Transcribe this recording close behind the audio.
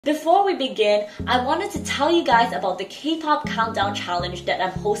Before we begin, I wanted to tell you guys about the K-pop Countdown Challenge that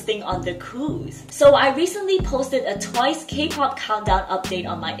I'm hosting on the cruise. So I recently posted a Twice K-pop Countdown update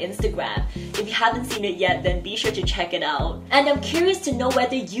on my Instagram. If you haven't seen it yet, then be sure to check it out. And I'm curious to know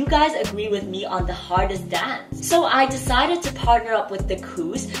whether you guys agree with me on the hardest dance. So I decided to partner up with the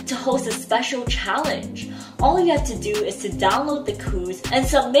cruise to host a special challenge. All you have to do is to download the cruise and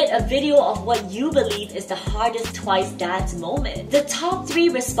submit a video of what you believe is the hardest Twice dance moment. The top 3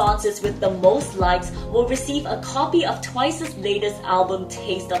 responses with the most likes will receive a copy of Twice's latest album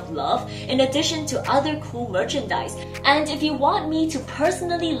Taste of Love, in addition to other cool merchandise. And if you want me to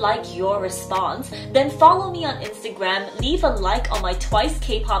personally like your response, then follow me on Instagram, leave a like on my Twice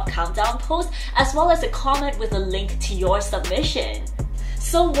K-pop Countdown post, as well as a comment with a link to your submission.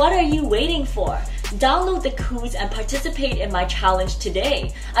 So what are you waiting for? Download the cruise and participate in my challenge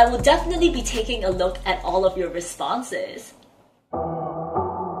today. I will definitely be taking a look at all of your responses.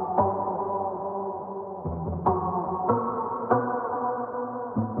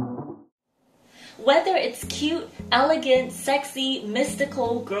 Whether it's cute, elegant, sexy,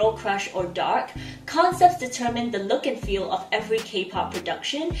 mystical, girl crush, or dark, concepts determine the look and feel of every K-pop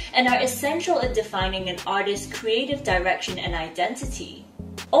production and are essential in defining an artist's creative direction and identity.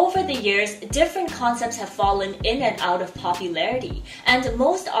 Over the years, different concepts have fallen in and out of popularity, and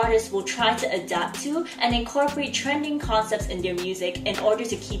most artists will try to adapt to and incorporate trending concepts in their music in order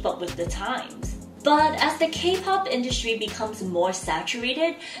to keep up with the times. But as the K-pop industry becomes more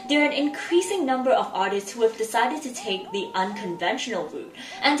saturated, there are an increasing number of artists who have decided to take the unconventional route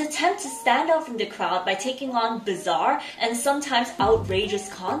and attempt to stand out from the crowd by taking on bizarre and sometimes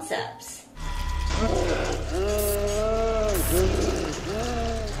outrageous concepts.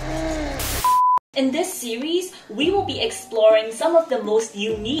 In this series, we will be exploring some of the most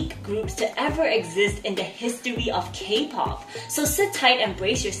unique groups to ever exist in the history of K-pop. So sit tight and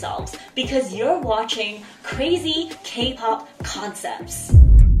brace yourselves, because you're watching Crazy K-pop Concepts.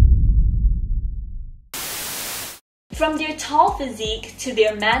 From their tall physique to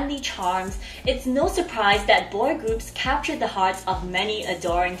their manly charms, it's no surprise that boy groups capture the hearts of many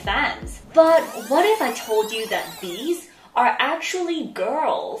adoring fans. But what if I told you that these are actually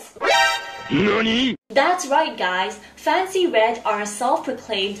girls? NANI? That's right, guys. Fancy Red are a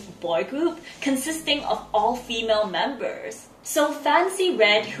self-proclaimed boy group consisting of all female members. So Fancy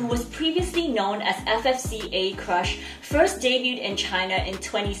Red, who was previously known as FFCA Crush, first debuted in China in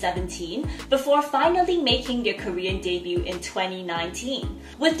 2017 before finally making their Korean debut in 2019.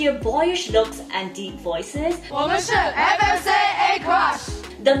 With their boyish looks and deep voices, 我们是 FFCA Crush!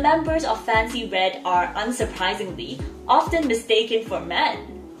 The members of Fancy Red are, unsurprisingly, often mistaken for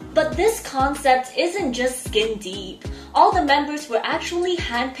men. But this concept isn't just skin deep. All the members were actually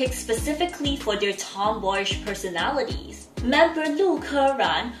handpicked specifically for their tomboyish personalities. Member Lu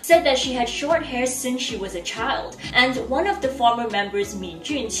Keran said that she had short hair since she was a child, and one of the former members, Min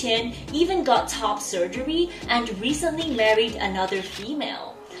Junqian, even got top surgery and recently married another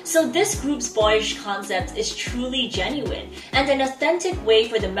female. So this group's boyish concept is truly genuine and an authentic way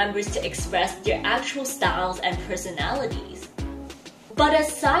for the members to express their actual styles and personalities. But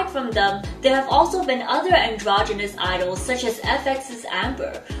aside from them, there have also been other androgynous idols such as FX's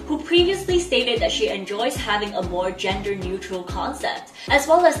Amber, who previously stated that she enjoys having a more gender-neutral concept, as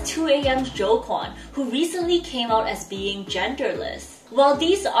well as 2AM's Jo Kwon, who recently came out as being genderless. While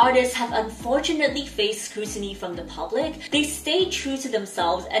these artists have unfortunately faced scrutiny from the public, they stayed true to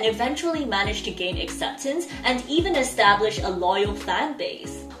themselves and eventually managed to gain acceptance and even establish a loyal fan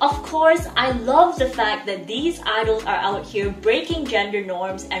base. Of course, I love the fact that these idols are out here breaking gender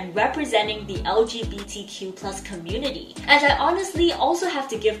norms and representing the LGBTQ+ community. And I honestly also have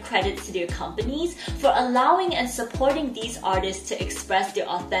to give credit to their companies for allowing and supporting these artists to express their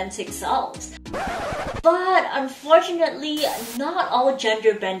authentic selves. But unfortunately, not all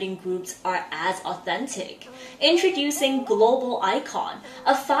gender-bending groups are as authentic. Introducing Global Icon,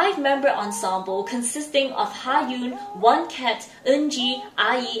 a 5-member ensemble consisting of Hayoon, Wonket, Eunji,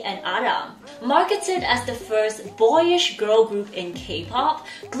 Ai, and Aram. Marketed as the first boyish girl group in K-pop,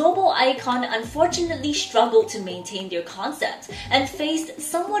 Global Icon unfortunately struggled to maintain their concept and faced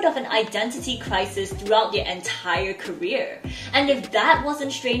somewhat of an identity crisis throughout their entire career. And if that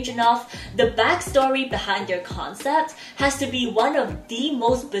wasn't strange enough, the backstory behind their concept has to be one of the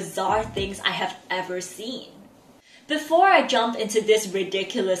most bizarre things I have ever seen. Before I jump into this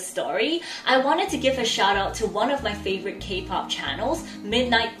ridiculous story, I wanted to give a shout out to one of my favorite K-pop channels,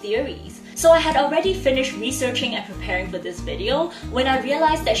 Midnight Theories. So I had already finished researching and preparing for this video when I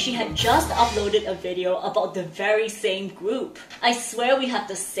realized that she had just uploaded a video about the very same group. I swear we have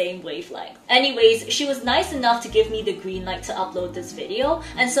the same wavelength. Anyways, she was nice enough to give me the green light to upload this video,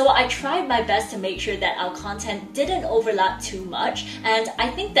 and so I tried my best to make sure that our content didn't overlap too much, and I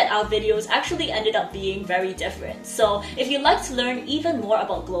think that our videos actually ended up being very different. So if you'd like to learn even more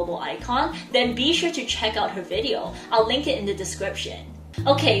about Global Icon, then be sure to check out her video. I'll link it in the description.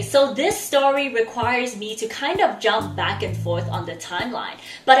 Okay, so this story requires me to kind of jump back and forth on the timeline,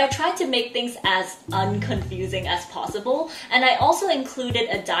 but I tried to make things as unconfusing as possible, and I also included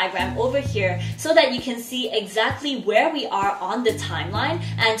a diagram over here so that you can see exactly where we are on the timeline,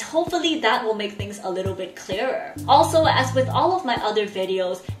 and hopefully that will make things a little bit clearer. Also, as with all of my other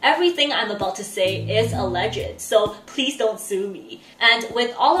videos, everything I'm about to say is alleged, so please don't sue me. And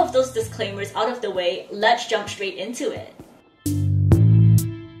with all of those disclaimers out of the way, let's jump straight into it.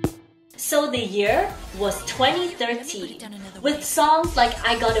 So the year was 2013, with songs like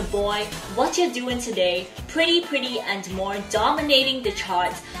I Got a Boy, What You Doing Today, Pretty Pretty and more dominating the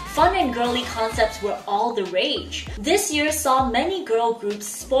charts. Fun and girly concepts were all the rage. This year saw many girl groups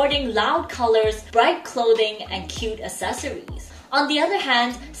sporting loud colors, bright clothing, and cute accessories. On the other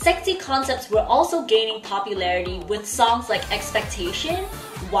hand, sexy concepts were also gaining popularity with songs like Expectation,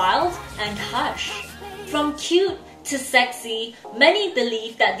 Wild, and Hush. From cute to sexy, many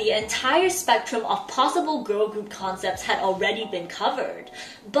believe that the entire spectrum of possible girl group concepts had already been covered.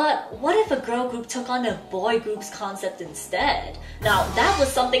 But what if a girl group took on a boy group's concept instead? Now, that was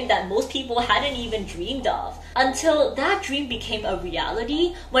something that most people hadn't even dreamed of, until that dream became a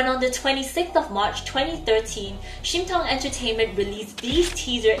reality when on the 26th of March 2013, Shimtong Entertainment released these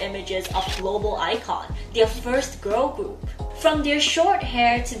teaser images of Global Icon, their first girl group. From their short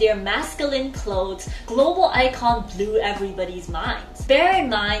hair to their masculine clothes, Global Icon blew everybody's minds. Bear in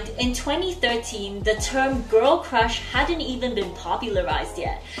mind, in 2013, the term girl crush hadn't even been popularized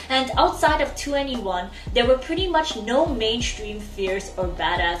yet, and outside of 2NE1, there were pretty much no mainstream fierce or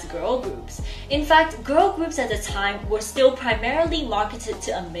badass girl groups. In fact, girl groups at the time were still primarily marketed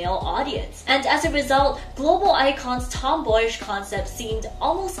to a male audience, and as a result, Global Icon's tomboyish concept seemed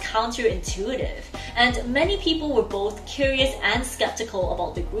almost counterintuitive, and many people were both curious and skeptical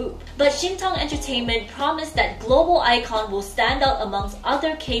about the group. But Shimtong Entertainment promised that Global Icon will stand out amongst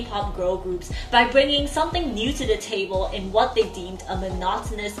other K-pop girl groups by bringing something new to the table in what they deemed a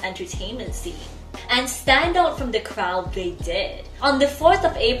monotonous entertainment scene. And stand out from the crowd they did. On the 4th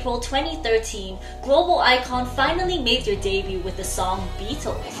of April 2013, Global Icon finally made their debut with the song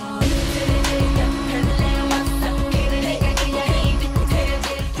Beatles.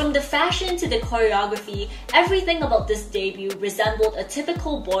 From the fashion to the choreography, everything about this debut resembled a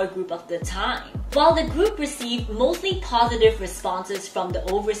typical boy group of the time. While the group received mostly positive responses from the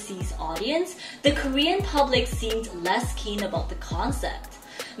overseas audience, the Korean public seemed less keen about the concept.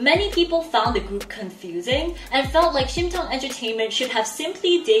 Many people found the group confusing and felt like Shimtong Entertainment should have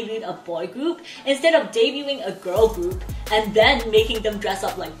simply debuted a boy group instead of debuting a girl group and then making them dress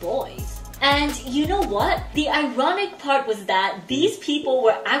up like boys. And you know what? The ironic part was that these people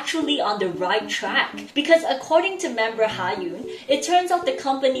were actually on the right track, because according to member Ha-yoon, it turns out the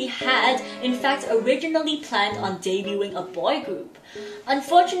company had, in fact, originally planned on debuting a boy group.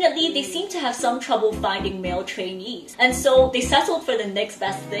 Unfortunately, they seemed to have some trouble finding male trainees, and so they settled for the next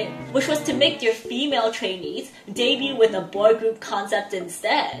best thing, which was to make their female trainees debut with a boy group concept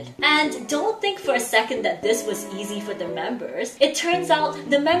instead. And don't think for a second that this was easy for the members. It turns out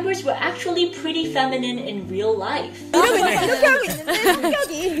the members were actually pretty feminine in real life.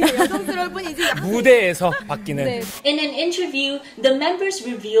 무대에서 바뀌는. In an interview, the members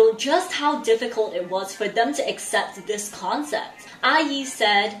revealed just how difficult it was for them to accept this concept. IE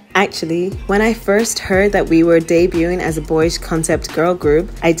said, "Actually, when I first heard that we were debuting as a boyish concept girl group,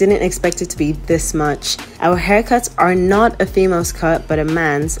 I didn't expect it to be this much. Our haircuts are not a female's cut but a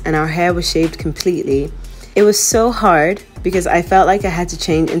man's, and our hair was shaved completely. It was so hard because I felt like I had to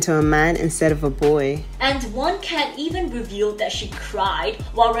change into a man instead of a boy." And one cat even revealed that she cried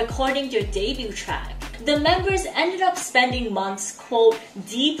while recording their debut track. The members ended up spending months, quote,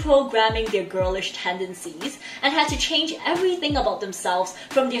 deprogramming their girlish tendencies and had to change everything about themselves,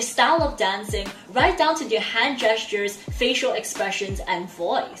 from their style of dancing right down to their hand gestures, facial expressions, and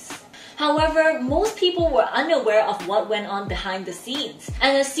voice. However, most people were unaware of what went on behind the scenes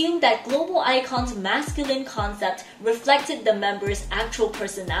and assumed that Global Icon's masculine concept reflected the members' actual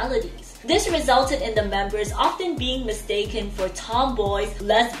personalities. This resulted in the members often being mistaken for tomboys,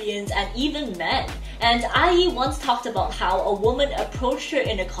 lesbians, and even men. And IE once talked about how a woman approached her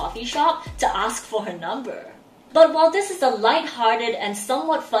in a coffee shop to ask for her number. But while this is a light-hearted and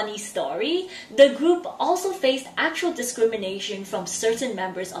somewhat funny story, the group also faced actual discrimination from certain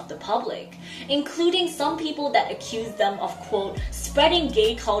members of the public, including some people that accused them of, quote, spreading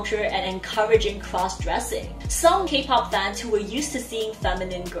gay culture and encouraging cross-dressing. Some K-pop fans who were used to seeing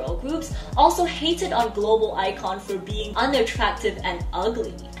feminine girl groups also hated on Global Icon for being unattractive and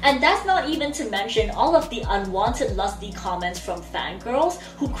ugly. And that's not even to mention all of the unwanted lusty comments from fangirls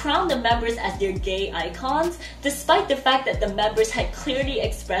who crowned the members as their gay icons, despite the fact that the members had clearly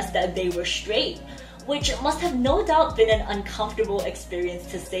expressed that they were straight, which must have no doubt been an uncomfortable experience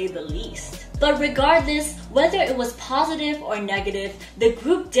to say the least. But regardless, whether it was positive or negative, the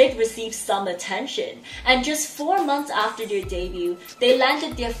group did receive some attention, and just 4 months after their debut, they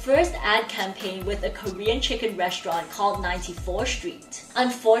landed their first ad campaign with a Korean chicken restaurant called 94th Street.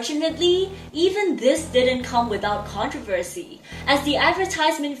 Unfortunately, even this didn't come without controversy, as the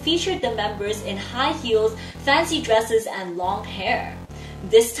advertisement featured the members in high heels, fancy dresses, and long hair.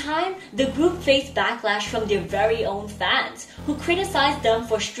 This time, the group faced backlash from their very own fans, who criticized them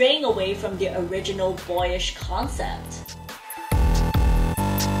for straying away from their original boyish concept.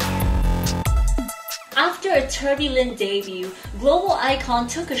 After a turbulent debut, Global Icon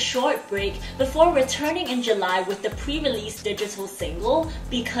took a short break before returning in July with the pre-release digital single,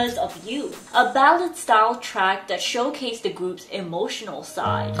 Because of You, a ballad-style track that showcased the group's emotional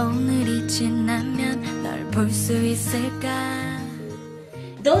side.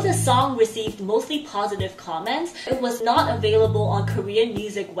 Though the song received mostly positive comments, it was not available on Korean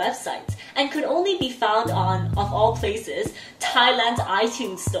music websites and could only be found on, of all places, Thailand's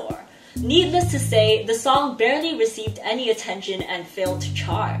iTunes store. Needless to say, the song barely received any attention and failed to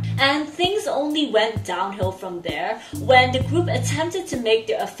chart. And things only went downhill from there when the group attempted to make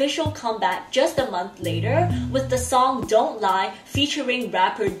their official comeback just a month later with the song Don't Lie featuring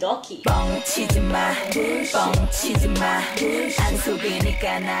rapper Doki.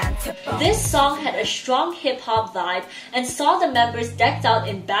 This song had a strong hip-hop vibe and saw the members decked out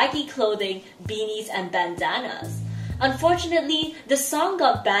in baggy clothing, beanies, and bandanas. Unfortunately, the song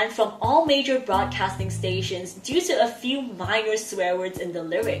got banned from all major broadcasting stations due to a few minor swear words in the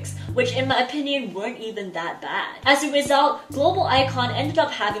lyrics, which in my opinion weren't even that bad. As a result, Global Icon ended up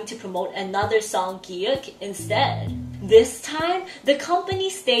having to promote another song, Giuk, instead. This time, the company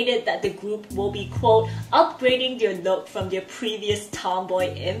stated that the group will be, quote, upgrading their look from their previous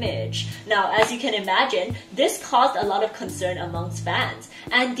tomboy image. Now, as you can imagine, this caused a lot of concern amongst fans,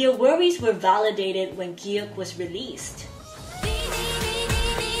 and their worries were validated when Giuk was released.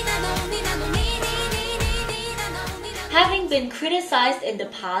 Having been criticized in the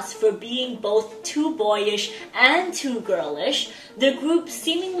past for being both too boyish and too girlish, the group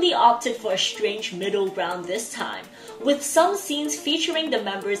seemingly opted for a strange middle ground this time, with some scenes featuring the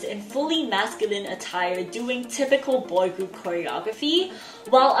members in fully masculine attire doing typical boy group choreography,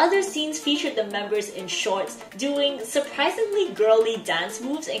 while other scenes featured the members in shorts doing surprisingly girly dance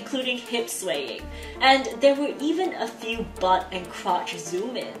moves including hip swaying, and there were even a few butt and crotch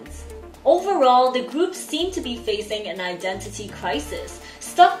zoom-ins. Overall, the group seemed to be facing an identity crisis,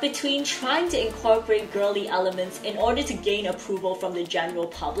 stuck between trying to incorporate girly elements in order to gain approval from the general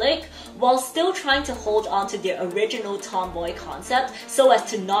public, while still trying to hold on to their original tomboy concept so as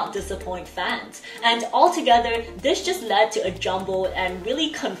to not disappoint fans. And altogether, this just led to a jumbled and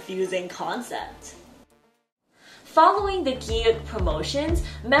really confusing concept. Following the Giuk promotions,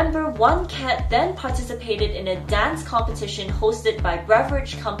 member One Cat then participated in a dance competition hosted by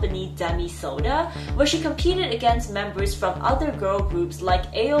beverage company Demi Soda, where she competed against members from other girl groups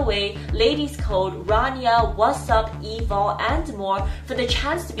like AOA, Ladies Code, Rania, What's Up, Evol, and more for the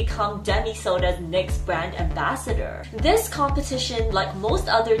chance to become Demi Soda's next brand ambassador. This competition, like most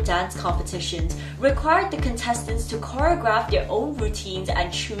other dance competitions, required the contestants to choreograph their own routines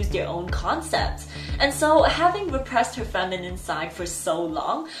and choose their own concepts. And so, having repressed her feminine side for so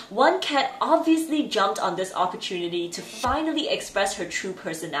long, One Cat obviously jumped on this opportunity to finally express her true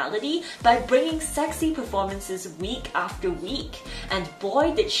personality by bringing sexy performances week after week. And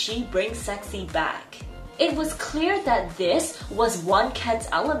boy did she bring sexy back. It was clear that this was One Cat's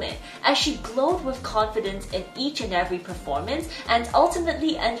element, as she glowed with confidence in each and every performance and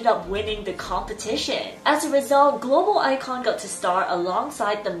ultimately ended up winning the competition. As a result, Global Icon got to star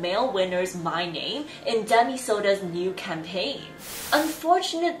alongside the male winners My Name in Demi Soda's new campaign.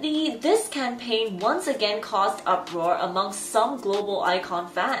 Unfortunately, this campaign once again caused uproar amongst some Global Icon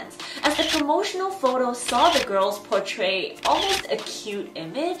fans, as the promotional photos saw the girls portray almost a cute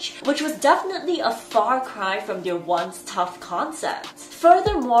image, which was definitely a far cry from their once tough concepts.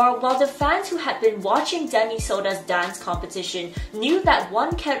 Furthermore, while the fans who had been watching Demi Soda's dance competition knew that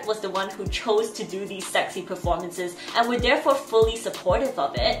One Cat was the one who chose to do these sexy performances and were therefore fully supportive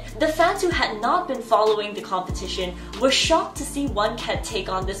of it, the fans who had not been following the competition were shocked to see One Cat take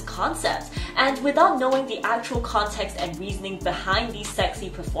on this concept, and without knowing the actual context and reasoning behind these sexy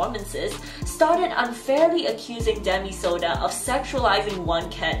performances, started unfairly accusing Demi Soda of sexualizing One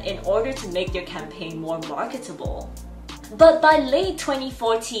Cat in order to make their campaign more marketable. But by late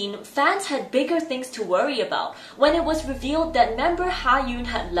 2014, fans had bigger things to worry about when it was revealed that member Ha-yoon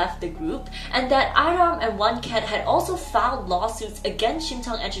had left the group and that Aram and One Cat had also filed lawsuits against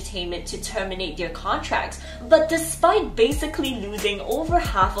Shimtong Entertainment to terminate their contracts. But despite basically losing over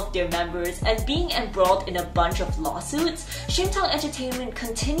half of their members and being embroiled in a bunch of lawsuits, Shimtong Entertainment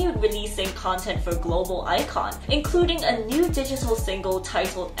continued releasing content for Global Icon, including a new digital single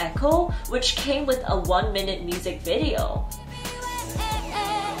titled Echo, which came with a 1-minute music video.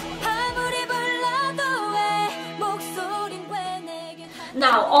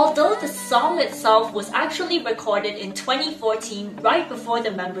 Now, although the song itself was actually recorded in 2014 right before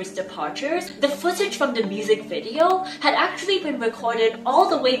the members' departures, the footage from the music video had actually been recorded all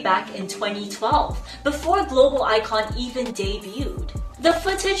the way back in 2012, before Global Icon even debuted. The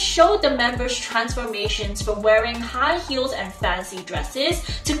footage showed the members' transformations from wearing high heels and fancy dresses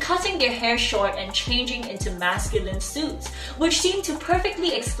to cutting their hair short and changing into masculine suits, which seemed to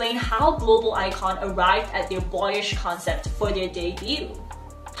perfectly explain how Global Icon arrived at their boyish concept for their debut.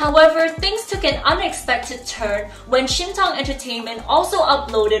 However, things took an unexpected turn when Shimtong Entertainment also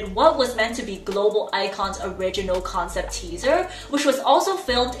uploaded what was meant to be Global Icon's original concept teaser, which was also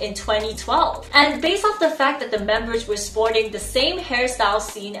filmed in 2012. And based off the fact that the members were sporting the same hairstyle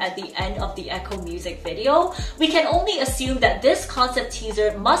seen at the end of the Echo music video, we can only assume that this concept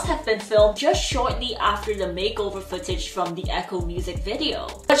teaser must have been filmed just shortly after the makeover footage from the Echo music video.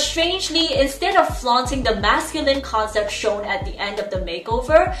 But strangely, instead of flaunting the masculine concept shown at the end of the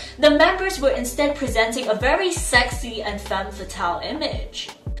makeover, the members were instead presenting a very sexy and femme fatale image.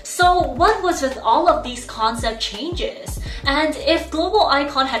 So what was with all of these concept changes? And if Global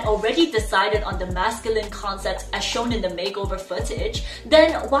Icon had already decided on the masculine concept as shown in the makeover footage,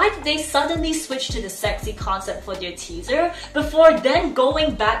 then why did they suddenly switch to the sexy concept for their teaser before then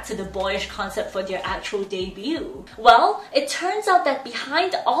going back to the boyish concept for their actual debut? Well, it turns out that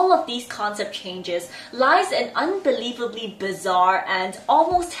behind all of these concept changes lies an unbelievably bizarre and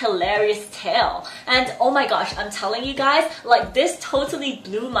almost hilarious tale. And oh my gosh, I'm telling you guys, like, this totally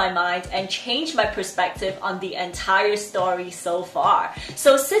blew my mind and changed my perspective on the entire story so far.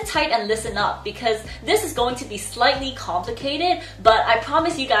 So sit tight and listen up, because this is going to be slightly complicated, but I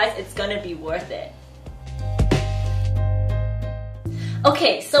promise you guys it's gonna be worth it.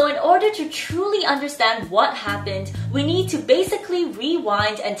 Okay, so in order to truly understand what happened, we need to basically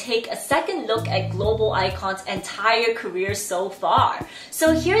rewind and take a second look at Global Icon's entire career so far.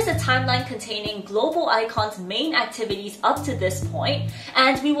 So here's a timeline containing Global Icon's main activities up to this point,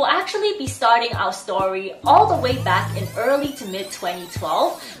 and we will actually be starting our story all the way back in early to mid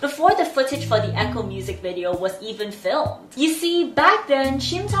 2012, before the footage for the Echo music video was even filmed. You see, back then,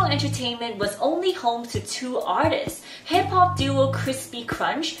 Shimtong Entertainment was only home to two artists, hip-hop duo Crispy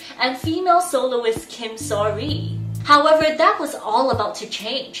Crunch and female soloist Kim So-ri. However, that was all about to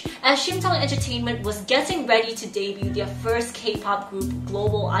change, as Shimtong Entertainment was getting ready to debut their first K-pop group,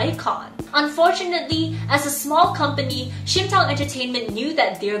 Global Icon. Unfortunately, as a small company, Shimtong Entertainment knew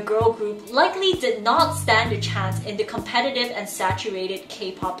that their girl group likely did not stand a chance in the competitive and saturated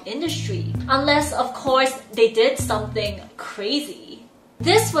K-pop industry, unless, of course, they did something crazy.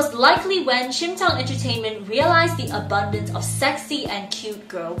 This was likely when Shimtong Entertainment realized the abundance of sexy and cute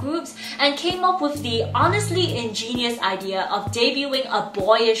girl groups and came up with the honestly ingenious idea of debuting a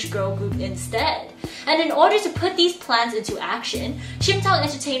boyish girl group instead. And in order to put these plans into action, Shimtong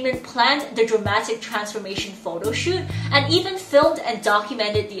Entertainment planned the dramatic transformation photo shoot and even filmed and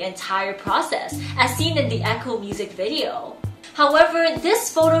documented the entire process, as seen in the Echo music video. However,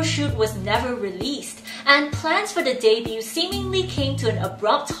 this photo shoot was never released, and plans for the debut seemingly came to an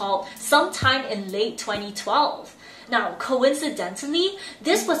abrupt halt sometime in late 2012. Now, coincidentally,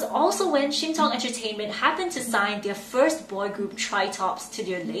 this was also when Shimtong Entertainment happened to sign their first boy group Tritops to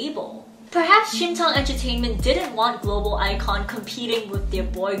their label. Perhaps Shimtong Entertainment didn't want Global Icon competing with their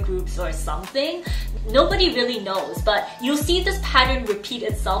boy groups or something. Nobody really knows, but you'll see this pattern repeat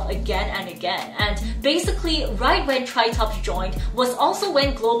itself again and again. And basically, right when Tritops joined was also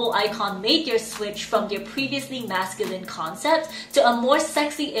when Global Icon made their switch from their previously masculine concept to a more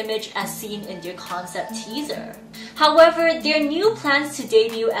sexy image as seen in their concept teaser. However, their new plans to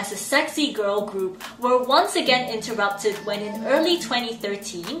debut as a sexy girl group were once again interrupted when in early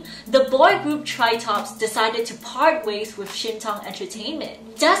 2013, the boy group Tritops decided to part ways with Shimtong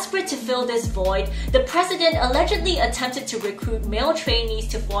Entertainment. Desperate to fill this void, the president allegedly attempted to recruit male trainees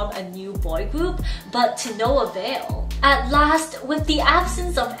to form a new boy group, but to no avail. At last, with the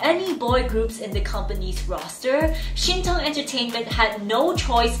absence of any boy groups in the company's roster, Shimtong Entertainment had no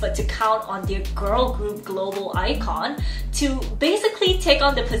choice but to count on their girl group Global Icon to basically take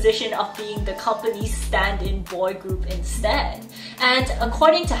on the position of being the company's stand-in boy group instead. And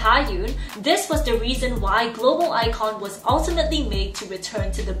according to Hayoon, this was the reason why Global Icon was ultimately made to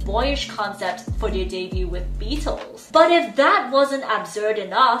return to the boyish concept for their debut with Beatles. But if that wasn't absurd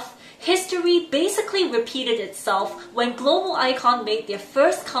enough, history basically repeated itself when Global Icon made their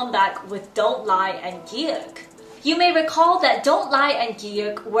first comeback with Don't Lie and Gyeok. You may recall that Don't Lie and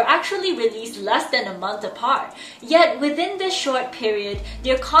Gyeok were actually released less than a month apart, yet within this short period,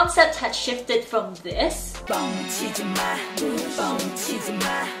 their concept had shifted from this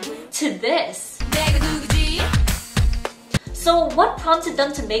to this. So what prompted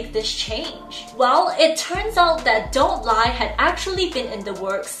them to make this change? Well, it turns out that Don't Lie had actually been in the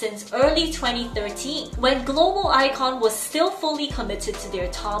works since early 2013, when Global Icon was still fully committed to their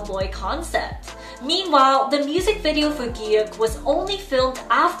tomboy concept. Meanwhile, the music video for Gyeok was only filmed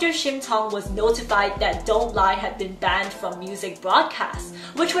after Shimtong was notified that Don't Lie had been banned from music broadcasts,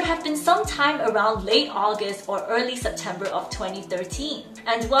 which would have been sometime around late August or early September of 2013.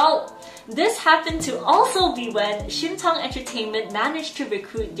 And well, this happened to also be when Shimtong Entertainment managed to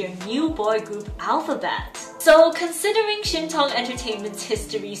recruit their new boy group Alphabet. So considering Shimtong Entertainment's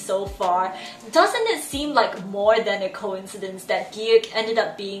history so far, doesn't it seem like more than a coincidence that Gyeok ended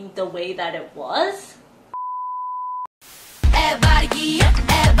up being the way that it was?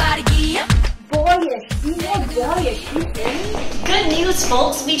 Boyish, be more boyish, you think? Good news,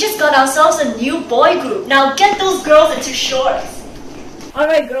 folks, we just got ourselves a new boy group. Now get those girls into shorts.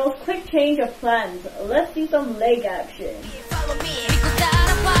 Alright girls, quick change of plans. Let's do some leg action.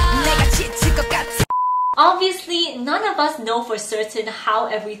 Obviously, none of us know for certain how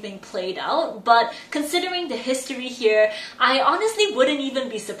everything played out, but considering the history here, I honestly wouldn't even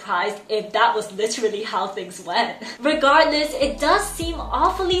be surprised if that was literally how things went. Regardless, it does seem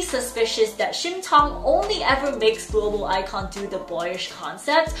awfully suspicious that Shimtong only ever makes Global Icon do the boyish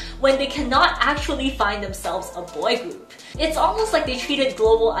concept when they cannot actually find themselves a boy group. It's almost like they treated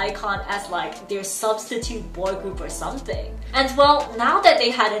Global Icon as like their substitute boy group or something. And well, now that they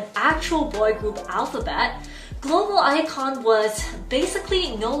had an actual boy group Alphabet, Global Icon was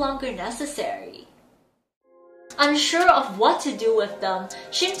basically no longer necessary. Unsure of what to do with them,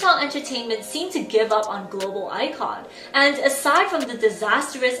 Shimtong Entertainment seemed to give up on Global Icon, and aside from the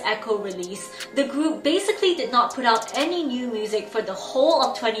disastrous Echo release, the group basically did not put out any new music for the whole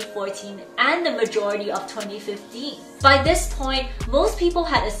of 2014 and the majority of 2015. By this point, most people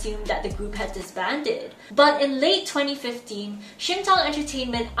had assumed that the group had disbanded. But in late 2015, Shimtong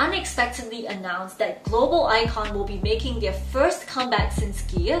Entertainment unexpectedly announced that Global Icon will be making their first comeback since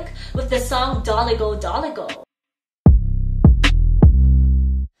Gyeok with the song Doligo Doligo.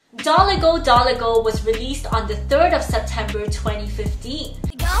 Doligo Doligo was released on the 3rd of September 2015.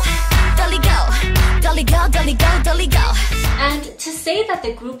 And to say that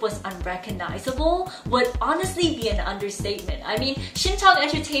the group was unrecognizable would honestly be an understatement. I mean, Shimtong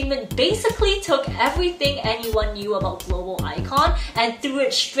Entertainment basically took everything anyone knew about Global Icon and threw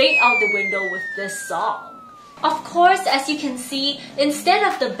it straight out the window with this song. Of course, as you can see, instead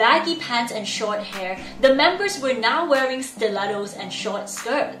of the baggy pants and short hair, the members were now wearing stilettos and short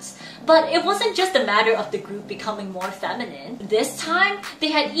skirts. But it wasn't just a matter of the group becoming more feminine. This time,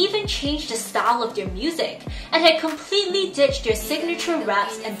 they had even changed the style of their music and had completely ditched their signature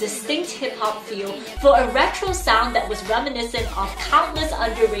raps and distinct hip-hop feel for a retro sound that was reminiscent of countless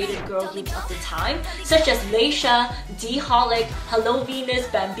underrated girl groups of the time, such as Leisha, D-Holic, Hello Venus,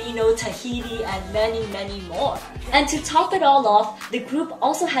 Bambino, Tahiti, and many, many more. more. And to top it all off, the group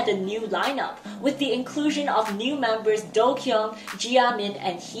also had a new lineup with the inclusion of new members Do Kyung, Jiamin,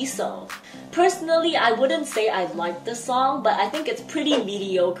 and Hiso. Personally, I wouldn't say I liked the song, but I think it's pretty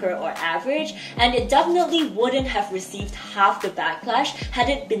mediocre or average, and it definitely wouldn't have received half the backlash had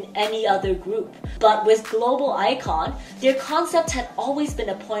it been any other group. But with Global Icon, their concept had always been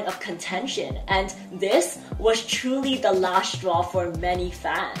a point of contention, and this was truly the last straw for many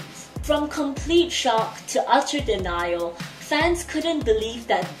fans. From complete shock to utter denial, fans couldn't believe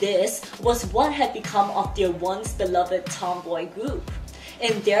that this was what had become of their once beloved tomboy group.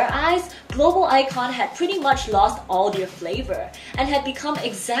 In their eyes, Global Icon had pretty much lost all their flavor and had become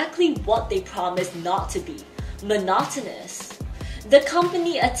exactly what they promised not to be: monotonous. The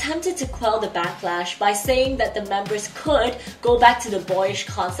company attempted to quell the backlash by saying that the members could go back to the boyish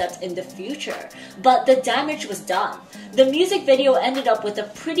concept in the future, but the damage was done. The music video ended up with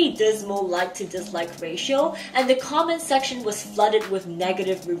a pretty dismal like to dislike ratio, and the comment section was flooded with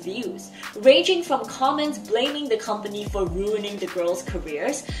negative reviews, ranging from comments blaming the company for ruining the girls'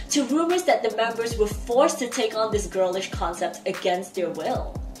 careers to rumors that the members were forced to take on this girlish concept against their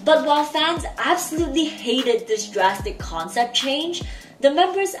will. But while fans absolutely hated this drastic concept change, the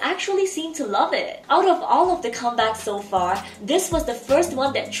members actually seemed to love it. Out of all of the comebacks so far, this was the first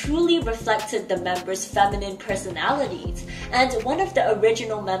one that truly reflected the members' feminine personalities. And one of the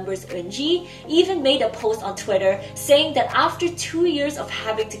original members, Eunji, even made a post on Twitter saying that after 2 years of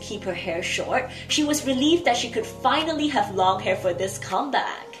having to keep her hair short, she was relieved that she could finally have long hair for this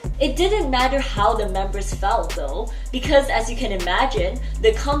comeback. It didn't matter how the members felt though, because as you can imagine,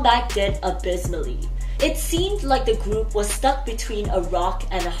 the comeback did abysmally. It seemed like the group was stuck between a rock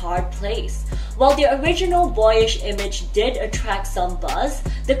and a hard place. While their original boyish image did attract some buzz,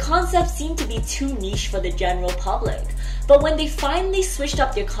 the concept seemed to be too niche for the general public. But when they finally switched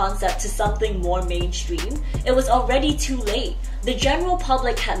up their concept to something more mainstream, it was already too late. The general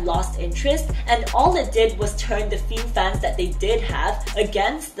public had lost interest, and all it did was turn the few fans that they did have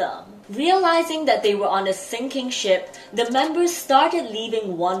against them. Realizing that they were on a sinking ship, the members started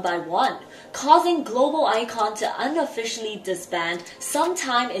leaving one by one, causing Global Icon to unofficially disband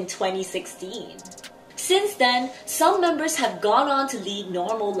sometime in 2016. Since then, some members have gone on to lead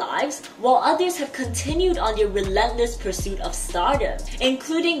normal lives, while others have continued on their relentless pursuit of stardom,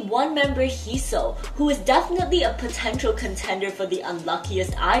 including one member Hiso, who is definitely a potential contender for the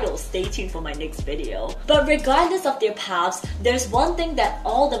unluckiest idol. Stay tuned for my next video. But regardless of their paths, there's one thing that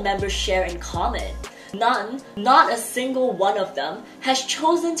all the members share in common. None, not a single one of them, has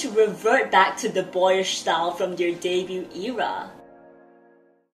chosen to revert back to the boyish style from their debut era.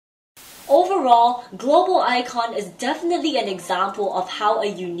 Overall, Global Icon is definitely an example of how a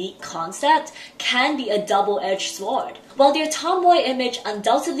unique concept can be a double-edged sword. While their tomboy image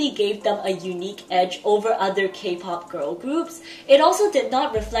undoubtedly gave them a unique edge over other K-pop girl groups, it also did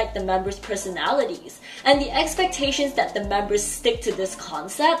not reflect the members' personalities, and the expectations that the members stick to this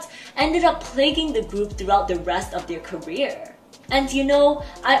concept ended up plaguing the group throughout the rest of their career. And you know,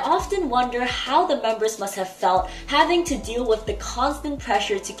 I often wonder how the members must have felt having to deal with the constant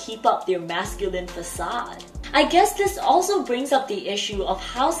pressure to keep up their masculine facade. I guess this also brings up the issue of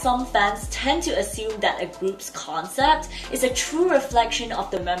how some fans tend to assume that a group's concept is a true reflection of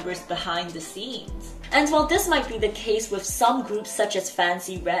the members behind the scenes. And while this might be the case with some groups such as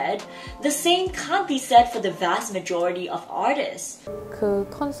Fancy Red, the same can't be said for the vast majority of artists. 그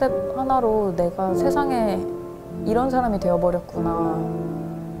컨셉 하나로 내가 세상에 이런 사람이 되어버렸구나.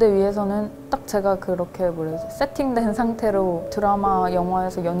 무대 위에서는 딱 제가 그렇게 세팅된 상태로 드라마,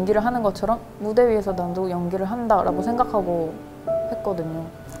 영화에서 연기를 하는 것처럼 무대 위에서 나도 연기를 한다라고 생각하고 했거든요.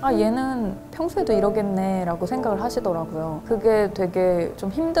 아, 얘는 평소에도 이러겠네 라고 생각을 하시더라고요. 그게 되게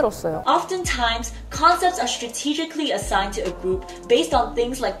좀 힘들었어요. Oftentimes, concepts are strategically assigned to a group based on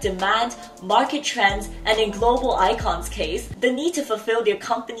things like demand, market trends, and in Global Icon's case, the need to fulfill their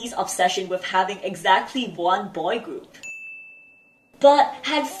company's obsession with having exactly one boy group. But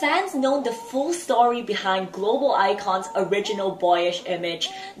had fans known the full story behind Global Icon's original boyish image,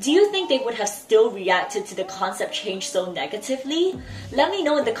 do you think they would have still reacted to the concept change so negatively? Let me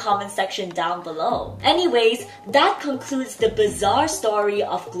know in the comment section down below. Anyways, that concludes the bizarre story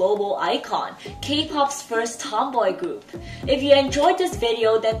of Global Icon, K-pop's first tomboy group. If you enjoyed this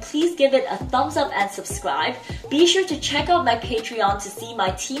video, then please give it a thumbs up and subscribe. Be sure to check out my Patreon to see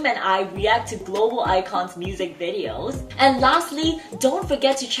my team and I react to Global Icon's music videos. And lastly, don't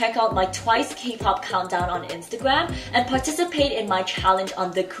forget to check out my Twice K-pop Countdown on Instagram and participate in my challenge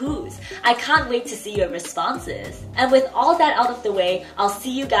on the quiz. I can't wait to see your responses. And with all that out of the way, I'll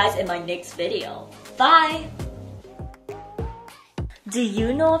see you guys in my next video. Bye! Do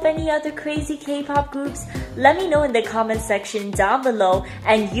you know of any other crazy K-pop groups? Let me know in the comment section down below,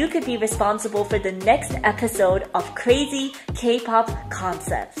 and you could be responsible for the next episode of Crazy K-pop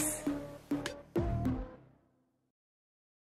Concepts.